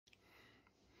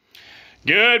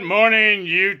Good morning,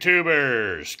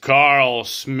 YouTubers. Carl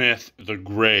Smith the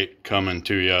Great coming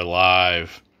to you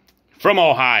live from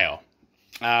Ohio.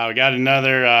 We got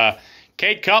another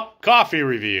kcup coffee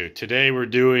review. Today we're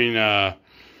doing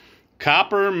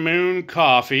Copper Moon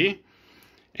Coffee,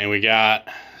 and we got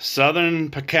Southern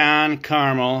Pecan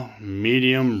Caramel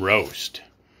Medium Roast.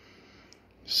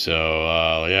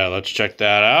 So yeah, let's check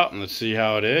that out and let's see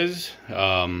how it is.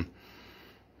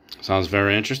 Sounds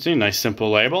very interesting. Nice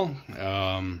simple label.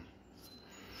 Not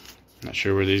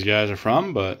sure where these guys are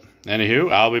from, but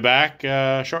anywho, I'll be back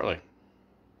shortly.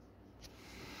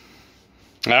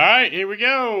 All right, here we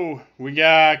go. We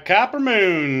got Copper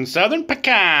Moon, Southern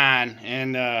Pecan,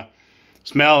 and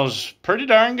smells pretty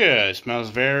darn good. Smells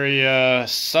very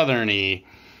southerny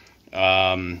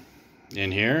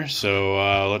in here.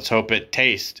 So let's hope it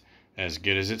tastes as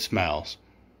good as it smells.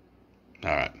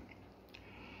 All right.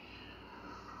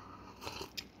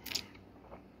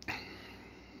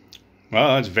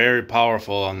 Well, it's very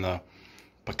powerful on the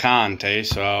pecan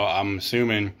taste, so I'm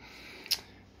assuming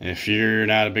if you're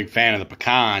not a big fan of the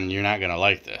pecan, you're not going to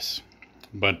like this.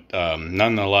 But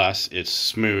nonetheless, it's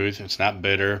smooth. It's not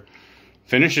bitter.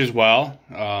 Finishes well.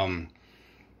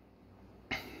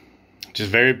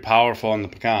 Just very powerful on the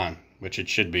pecan, which it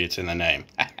should be. It's in the name.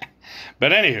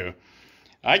 But anywho,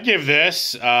 I give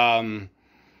this...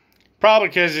 probably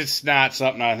because it's not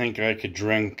something I think I could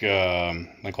drink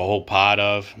like a whole pot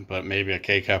of, but maybe a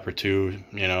K-cup or two,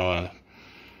 you know, a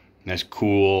nice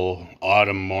cool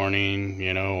autumn morning,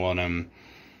 you know, when I'm,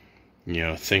 you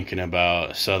know, thinking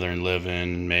about southern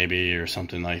living maybe or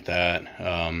something like that.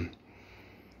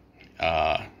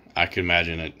 I could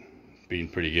imagine it being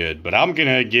pretty good, but I'm going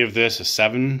to give this a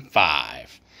 7.5.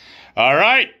 All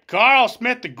right, Carl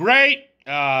Smith the Great,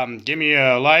 give me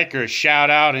a like or a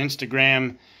shout out,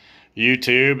 Instagram,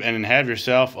 YouTube, and have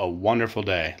yourself a wonderful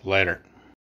day. Later.